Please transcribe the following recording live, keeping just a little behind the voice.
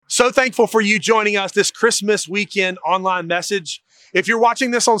So thankful for you joining us this Christmas weekend online message. If you're watching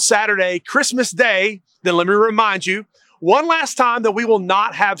this on Saturday, Christmas Day, then let me remind you one last time that we will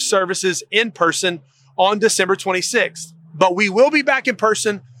not have services in person on December 26th, but we will be back in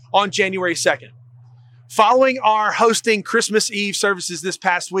person on January 2nd. Following our hosting Christmas Eve services this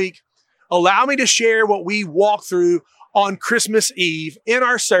past week, allow me to share what we walked through on Christmas Eve in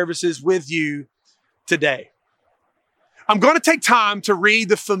our services with you today. I'm going to take time to read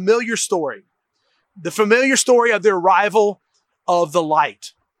the familiar story of the arrival of the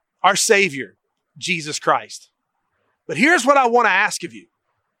light, our Savior, Jesus Christ. But here's what I want to ask of you.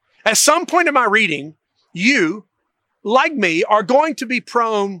 At some point in my reading, you, like me, are going to be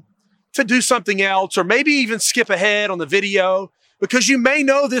prone to do something else or maybe even skip ahead on the video because you may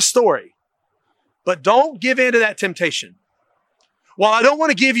know this story. But don't give in to that temptation. While I don't want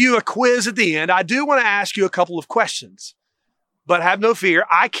to give you a quiz at the end, I do want to ask you a couple of questions. But have no fear,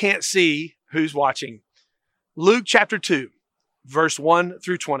 I can't see who's watching. Luke chapter 2, verse 1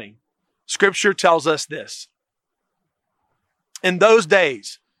 through 20. Scripture tells us this. In those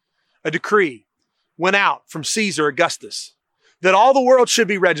days, a decree went out from Caesar Augustus that all the world should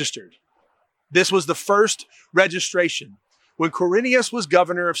be registered. This was the first registration when Quirinius was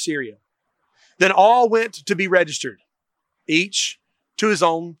governor of Syria. Then all went to be registered, each to his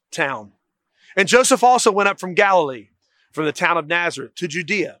own town. And Joseph also went up from Galilee, from the town of Nazareth to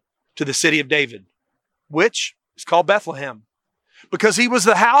Judea, to the city of David, which is called Bethlehem, because he was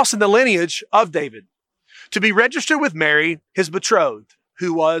the house and the lineage of David, to be registered with Mary, his betrothed,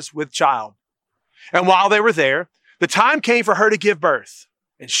 who was with child. And while they were there, the time came for her to give birth,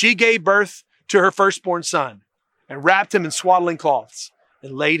 and she gave birth to her firstborn son, and wrapped him in swaddling cloths,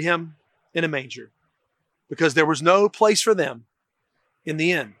 and laid him in a manger, because there was no place for them in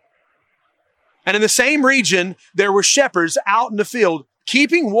the inn. And in the same region, there were shepherds out in the field,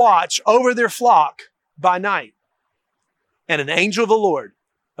 keeping watch over their flock by night. And an angel of the Lord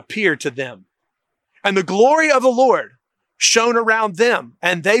appeared to them. And the glory of the Lord shone around them,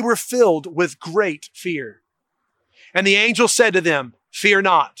 and they were filled with great fear. And the angel said to them, "Fear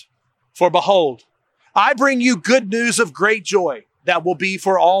not, for behold, I bring you good news of great joy that will be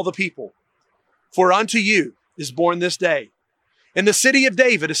for all the people. For unto you is born this day in the city of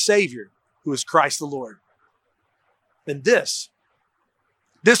David a Savior, who is Christ the Lord. And this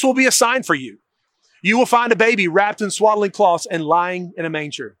will be a sign for you. You will find a baby wrapped in swaddling cloths and lying in a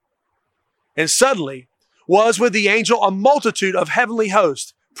manger." And suddenly was with the angel a multitude of heavenly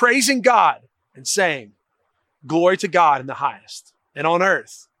hosts, praising God and saying, "Glory to God in the highest, and on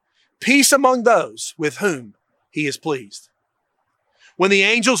earth, peace among those with whom he is pleased." When the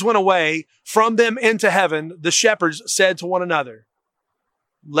angels went away from them into heaven, the shepherds said to one another,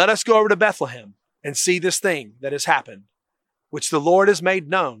 "Let us go over to Bethlehem and see this thing that has happened, which the Lord has made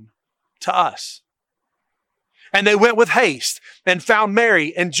known to us." And they went with haste and found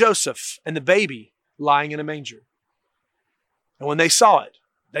Mary and Joseph and the baby lying in a manger. And when they saw it,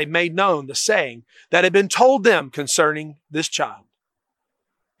 they made known the saying that had been told them concerning this child.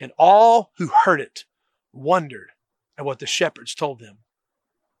 And all who heard it wondered at what the shepherds told them.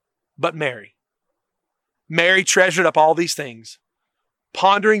 But Mary treasured up all these things,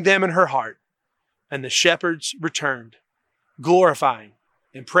 pondering them in her heart. And the shepherds returned, glorifying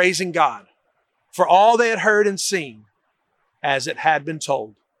and praising God for all they had heard and seen as it had been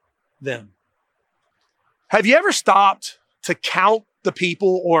told them. Have you ever stopped to count the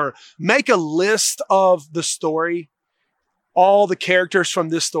people or make a list of the story, all the characters from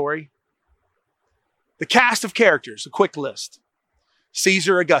this story? The cast of characters, a quick list.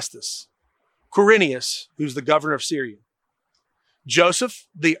 Caesar Augustus, Quirinius, who's the governor of Syria, Joseph,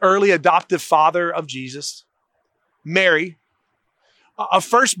 the early adoptive father of Jesus, Mary, a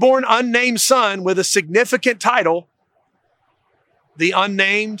firstborn unnamed son with a significant title, the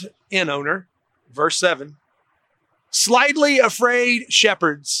unnamed inn owner, verse 7, slightly afraid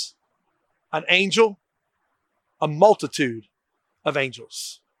shepherds, an angel, a multitude of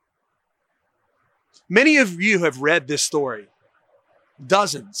angels. Many of you have read this story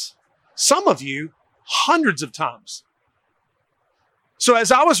dozens, some of you hundreds of times. So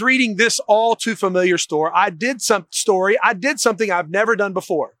as I was reading this all too familiar story, I did something I've never done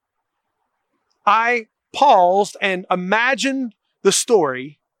before. I paused and imagined the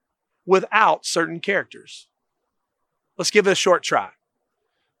story without certain characters. Let's give it a short try.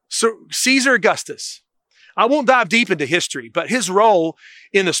 So Caesar Augustus, I won't dive deep into history, but his role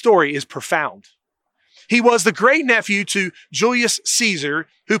in the story is profound. He was the great nephew to Julius Caesar,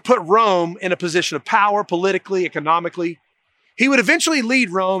 who put Rome in a position of power politically, economically. He would eventually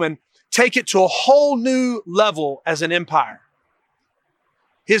lead Rome and take it to a whole new level as an empire.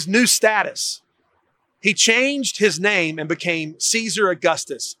 his new status. He changed his name and became Caesar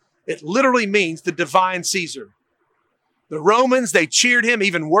Augustus. It literally means the divine Caesar. The Romans, they cheered him,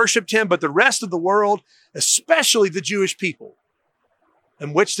 even worshiped him, but the rest of the world, especially the Jewish people,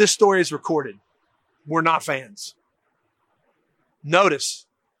 in which this story is recorded, were not fans. Notice,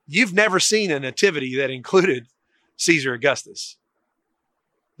 you've never seen a nativity that included Caesar Augustus.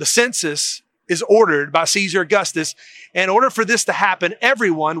 The census is ordered by Caesar Augustus. In order for this to happen,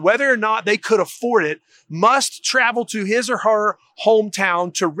 everyone, whether or not they could afford it, must travel to his or her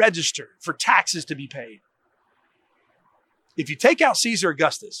hometown to register for taxes to be paid. If you take out Caesar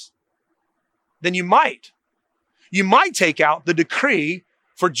Augustus, then you might take out the decree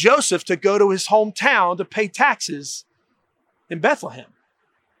for Joseph to go to his hometown to pay taxes in Bethlehem.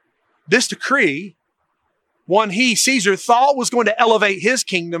 This decree, one Caesar, thought was going to elevate his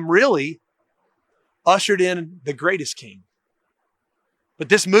kingdom, really ushered in the greatest king. But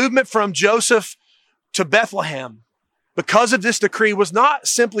this movement from Joseph to Bethlehem, because of this decree, was not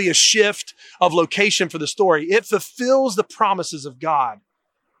simply a shift of location for the story. It fulfills the promises of God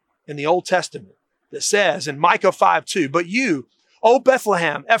in the Old Testament that says in Micah 5:2, "But you, O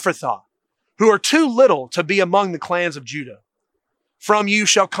Bethlehem Ephrathah, who are too little to be among the clans of Judah, from you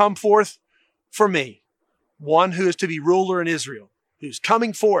shall come forth for me one who is to be ruler in Israel, whose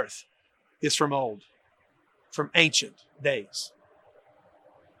coming forth is from old, from ancient days."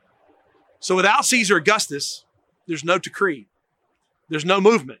 So without Caesar Augustus, there's no decree. There's no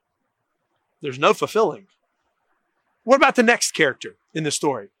movement. There's no fulfilling. What about the next character in the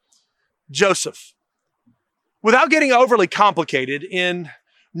story? Joseph. Without getting overly complicated, in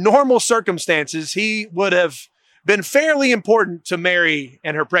normal circumstances, he would have been fairly important to Mary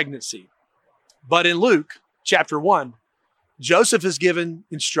and her pregnancy. But in Luke chapter 1, Joseph is given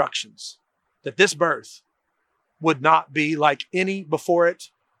instructions that this birth would not be like any before it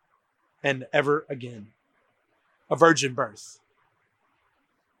and ever again. A virgin birth.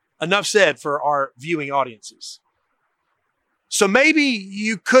 Enough said for our viewing audiences. So maybe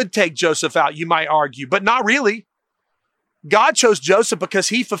you could take Joseph out, you might argue, but not really. God chose Joseph because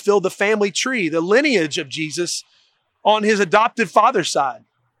he fulfilled the family tree, the lineage of Jesus on his adopted father's side.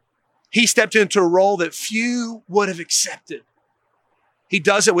 He stepped into a role that few would have accepted. He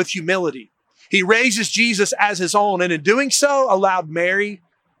does it with humility. He raises Jesus as his own, and in doing so, allowed Mary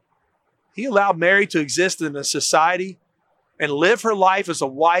to exist in a society and live her life as a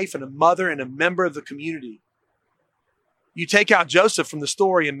wife and a mother and a member of the community. You take out Joseph from the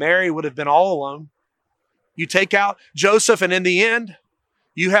story and Mary would have been all alone. You take out Joseph and in the end,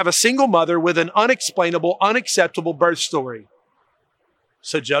 you have a single mother with an unexplainable, unacceptable birth story.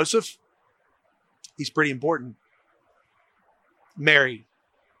 So Joseph, he's pretty important. Mary,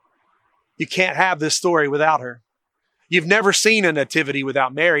 you can't have this story without her. You've never seen a nativity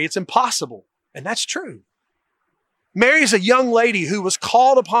without Mary. It's impossible. And that's true. Mary is a young lady who was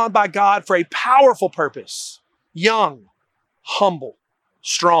called upon by God for a powerful purpose. Young, humble,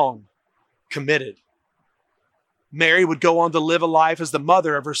 strong, committed. Mary would go on to live a life as the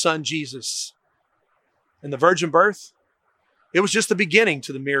mother of her son, Jesus. And the virgin birth, it was just the beginning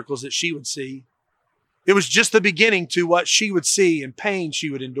to the miracles that she would see. It was just the beginning to what she would see and pain she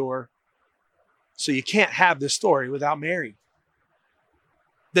would endure. So you can't have this story without Mary.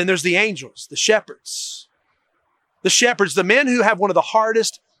 Then there's the angels, the shepherds. The shepherds, the men who have one of the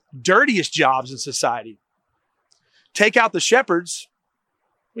hardest, dirtiest jobs in society. Take out the shepherds.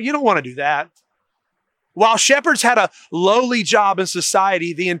 Well, you don't want to do that. While shepherds had a lowly job in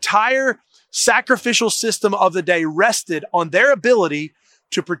society, the entire sacrificial system of the day rested on their ability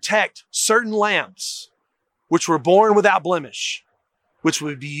to protect certain lambs, which were born without blemish, which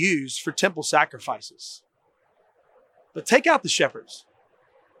would be used for temple sacrifices. But take out the shepherds.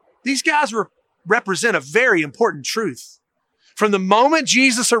 These guys represent a very important truth. From the moment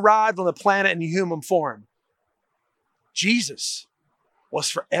Jesus arrived on the planet in human form, Jesus was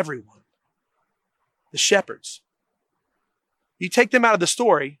for everyone. The shepherds. You take them out of the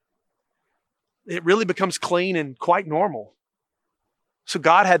story, it really becomes clean and quite normal. So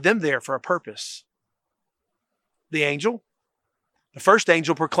God had them there for a purpose. The angel, the first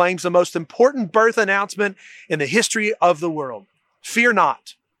angel, proclaims the most important birth announcement in the history of the world. Fear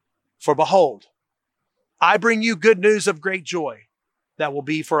not, for behold, I bring you good news of great joy that will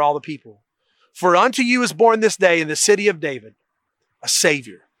be for all the people. For unto you is born this day in the city of David a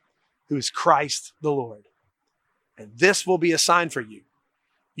Savior, who is Christ the Lord. And this will be a sign for you.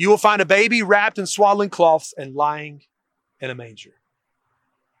 You will find a baby wrapped in swaddling cloths and lying in a manger.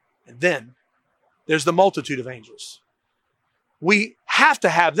 And then there's the multitude of angels. We have to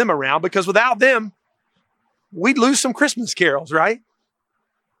have them around because without them, we'd lose some Christmas carols, right?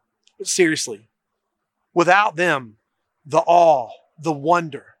 But seriously, without them, the awe, the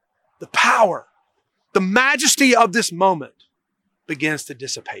wonder, the power, the majesty of this moment begins to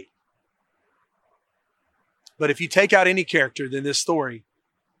dissipate. But if you take out any character, then this story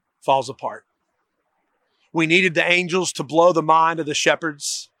falls apart. We needed the angels to blow the mind of the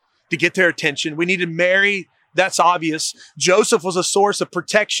shepherds, to get their attention. We needed Mary. That's obvious. Joseph was a source of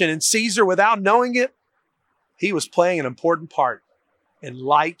protection, and Caesar, without knowing it, he was playing an important part in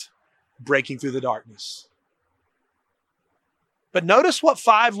light breaking through the darkness. But notice what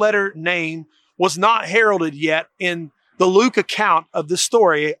 5-letter name was not heralded yet in the Luke account of this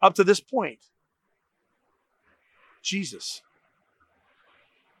story up to this point. Jesus.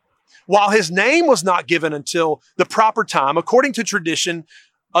 While his name was not given until the proper time, according to tradition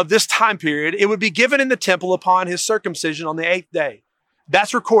of this time period, it would be given in the temple upon his circumcision on the 8th day.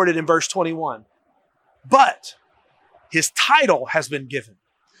 That's recorded in verse 21. But his title has been given.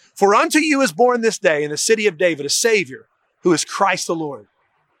 For unto you is born this day in the city of David a Savior, who is Christ the Lord.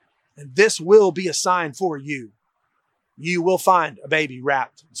 And this will be a sign for you. You will find a baby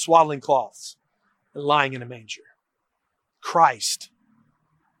wrapped in swaddling cloths and lying in a manger. Christ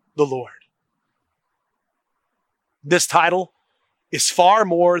the Lord. This title is far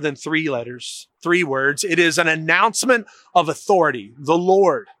more than 3 letters, 3 words. It is an announcement of authority, the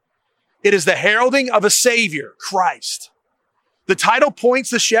Lord. It is the heralding of a Savior, Christ. The title points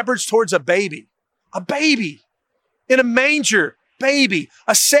the shepherds towards a baby in a manger,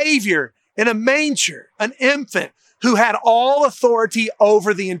 a Savior in a manger, an infant who had all authority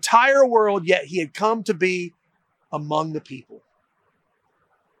over the entire world, yet he had come to be among the people.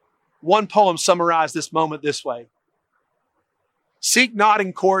 One poem summarized this moment this way: seek not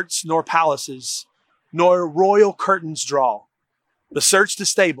in courts nor palaces, nor royal curtains draw, but search the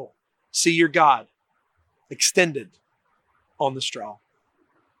stable, see your God extended on the straw.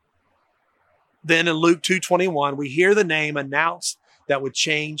 Then in Luke 2:21, we hear the name announced that would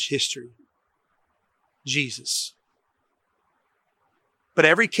change history: Jesus. But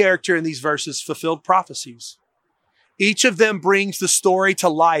every character in these verses fulfilled prophecies. Each of them brings the story to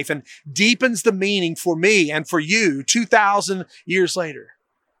life and deepens the meaning for me and for you 2,000 years later.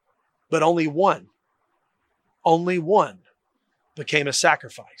 But only one became a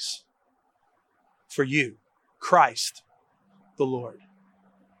sacrifice for you, Christ the Lord.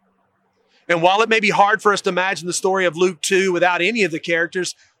 And while it may be hard for us to imagine the story of Luke 2 without any of the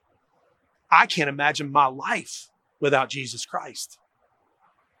characters, I can't imagine my life without Jesus Christ.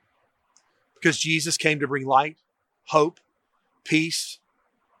 Because Jesus came to bring light, hope, peace,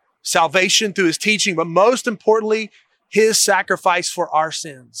 salvation through his teaching, but most importantly, his sacrifice for our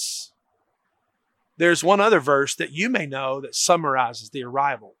sins. There's one other verse that you may know that summarizes the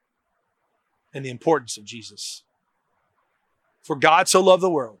arrival and the importance of Jesus. For God so loved the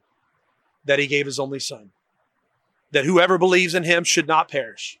world that he gave his only Son, that whoever believes in him should not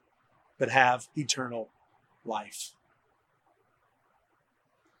perish, but have eternal life.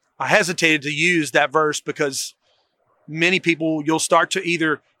 I hesitated to use that verse because many people, you'll start to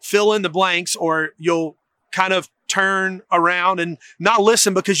either fill in the blanks or you'll kind of turn around and not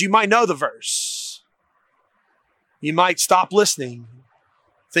listen because you might know the verse. You might stop listening,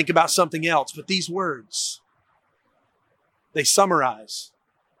 think about something else. But these words, they summarize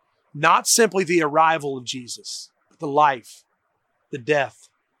not simply the arrival of Jesus, but the life, the death,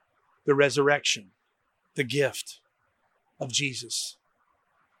 the resurrection, the gift of Jesus.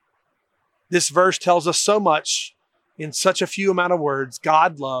 This verse tells us so much in such a few amount of words.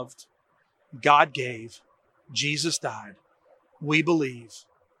 God loved, God gave, Jesus died. We believe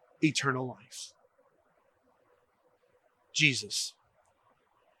eternal life. Jesus.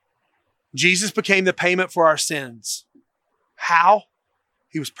 Jesus became the payment for our sins. How?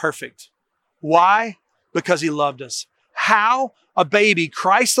 He was perfect. Why? Because he loved us. How? A baby,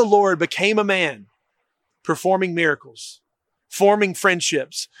 Christ the Lord, became a man, performing miracles, forming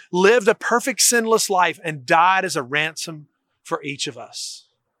friendships, lived a perfect sinless life, and died as a ransom for each of us.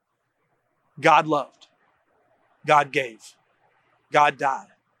 God loved. God gave. God died.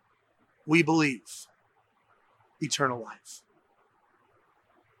 We believe eternal life.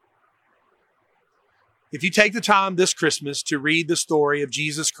 If you take the time this Christmas to read the story of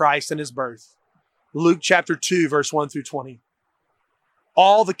Jesus Christ and his birth, Luke chapter 2, verse 1 through 20,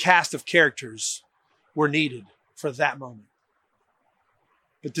 all the cast of characters were needed for that moment.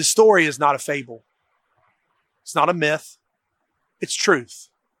 But this story is not a fable. It's not a myth. It's truth.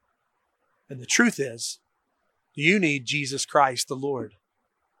 And the truth is, you need Jesus Christ, the Lord,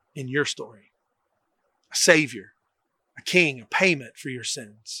 in your story. A Savior, a King, a payment for your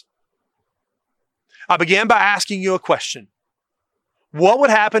sins. I began by asking you a question. What would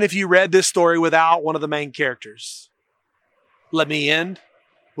happen if you read this story without one of the main characters? Let me end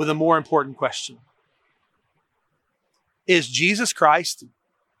with a more important question. Is Jesus Christ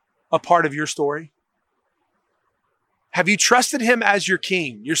a part of your story? Have you trusted him as your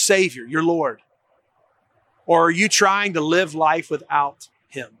King, your Savior, your Lord? Or are you trying to live life without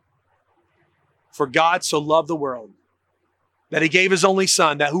him? For God so loved the world that he gave his only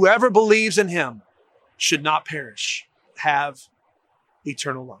Son, that whoever believes in him should not perish, have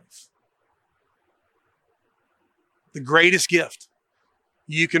eternal life. The greatest gift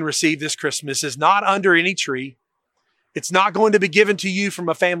you can receive this Christmas is not under any tree. It's not going to be given to you from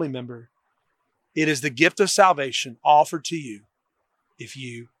a family member. It is the gift of salvation offered to you if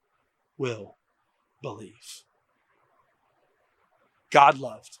you will believe. God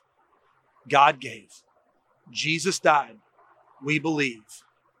loved. God gave. Jesus died. We believe.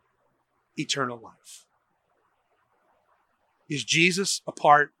 Eternal life. Is Jesus a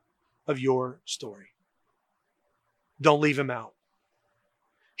part of your story? Don't leave him out.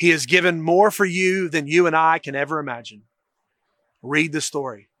 He has given more for you than you and I can ever imagine. Read the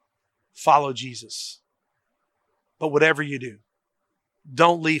story. Follow Jesus. But whatever you do,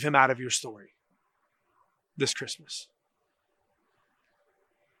 don't leave him out of your story this Christmas.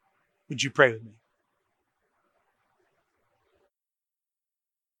 Would you pray with me?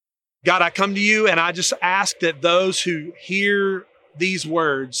 God, I come to you and I just ask that those who hear these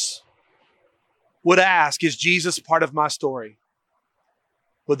words would ask, is Jesus part of my story?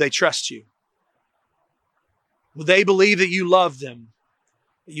 Would they trust you? Will they believe that you love them,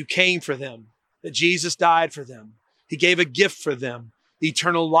 that you came for them, that Jesus died for them? He gave a gift for them.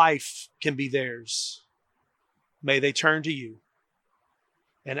 Eternal life can be theirs. May they turn to you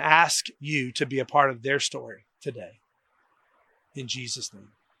and ask you to be a part of their story today. In Jesus'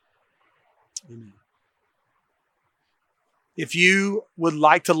 name, amen. If you would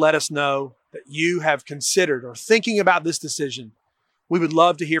like to let us know that you have considered or thinking about this decision, we would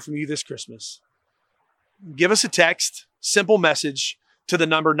love to hear from you this Christmas. Give us a text, simple message to the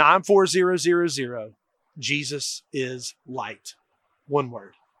number 94000. Jesus is light. One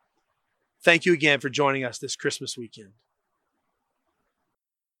word. Thank you again for joining us this Christmas weekend.